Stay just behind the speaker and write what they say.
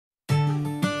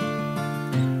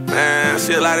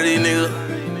see a lot of these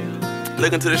niggas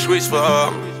looking to the streets for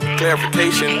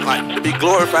clarification, like to be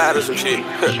glorified or some shit.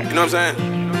 You know what I'm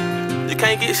saying? You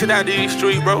can't get shit out of these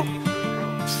streets, bro.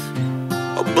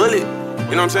 A bullet,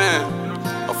 you know what I'm saying?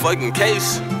 A fucking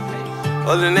case.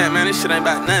 Other than that, man, this shit ain't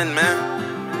about nothing,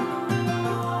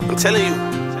 man. I'm telling you,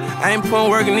 I ain't putting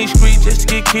work in these streets just to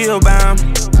get killed by 'em.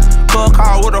 Fuck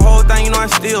call with the whole thing, you know I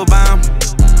still buy 'em.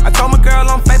 I told my girl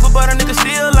I'm faithful, but a nigga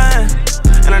still lying.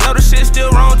 And I know the shit still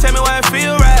wrong, tell me why it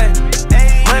feel right.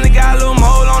 Money got a little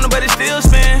mold on it, but it still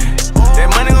spin.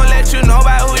 That money gon' let you know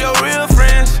about who your real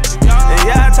friends. And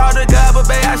yeah, I talk to God, but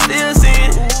babe, I still sin.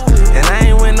 And I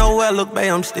ain't went nowhere, look,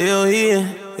 babe, I'm still here.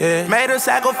 Yeah. Made a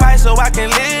sacrifice so I can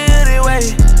live this way.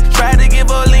 Tried to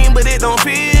give up lean, but it don't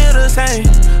feel the same.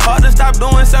 Hard to stop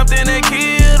doing something that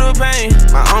kill the pain.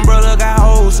 My umbrella got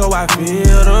holes, so I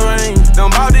feel the rain.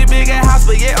 Done bought this big ass house,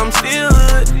 but yet I'm still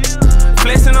hood.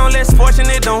 Flexing on less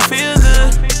fortunate, don't feel good.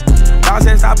 Thought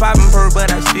said stop popping perk,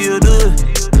 but I still do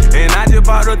it. And I just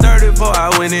bought a 34, I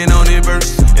went in on it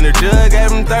verse. And the judge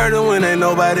gave him 30 when ain't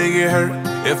nobody get hurt.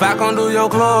 If I can't do your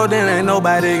clothes, then ain't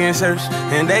nobody get searched.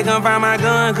 And they can find my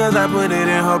gun, cause I put it in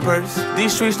her purse.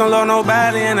 These streets don't love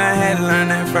nobody, and I had to learn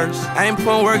that first. I ain't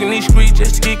putting work in these streets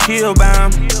just to get killed by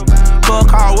 'em. Fuck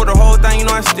call with the whole thing, you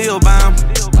know I still buy 'em.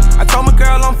 I told my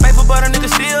girl I'm faithful, but a nigga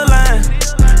still lying.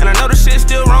 And I know the shit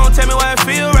still wrong, tell me why it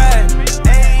feel right.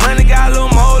 Money got a little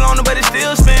mold on it, but it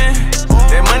still spin.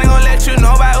 That money gon' let you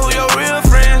know about who your real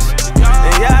friends.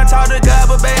 And yeah, I talk to God,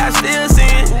 but babe, I still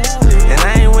sin. And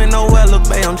I ain't went nowhere, look,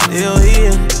 babe, I'm still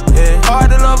here. Yeah.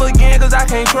 Hard to love again, cause I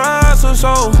can't trust her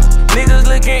soul. Niggas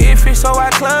looking iffy, so I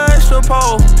clutch the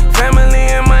pole. Family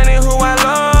and money, who I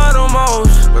love the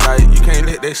most. But like, you can't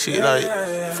let that shit, like,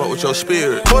 fuck with your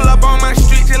spirit. Pull up on my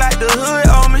street, just like the hood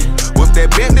on me. Whip that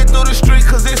Bentley through the street,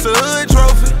 cause it's a hood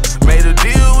trophy. Made a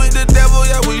deal with the devil,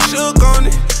 yeah, we shook on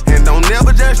it. And don't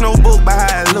never judge no book by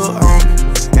how it look on me.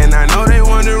 And I know they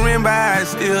wondering by how I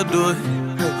still do it.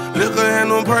 Liquor and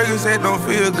them Perkins that don't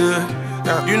feel good.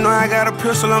 You know I got a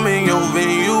pistol, I'm in your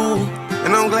venue.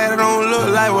 And I'm glad it don't look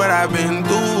like what I've been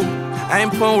through. I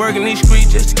ain't putting work in these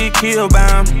streets just to get killed by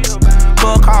 'em.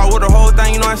 Fuck call with the whole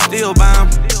thing, you know I still buy 'em.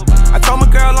 I told my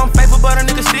girl I'm faithful, but a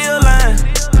nigga still lying.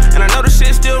 And I know the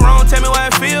shit still wrong, tell me why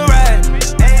it feel right.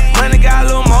 Money got a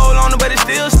little mold on it, but it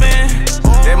still spin.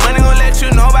 That money gon' let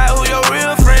you know about who your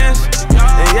real friends.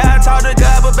 And yeah, I talk to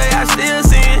God, but babe, I still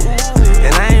sin.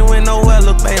 And I ain't went nowhere,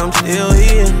 look, babe, I'm still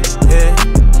here. Yeah.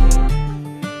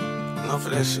 Enough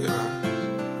of that shit, man. You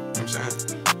know what I'm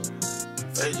saying?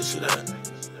 Hey, you see that?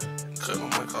 Cut my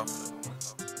mic off.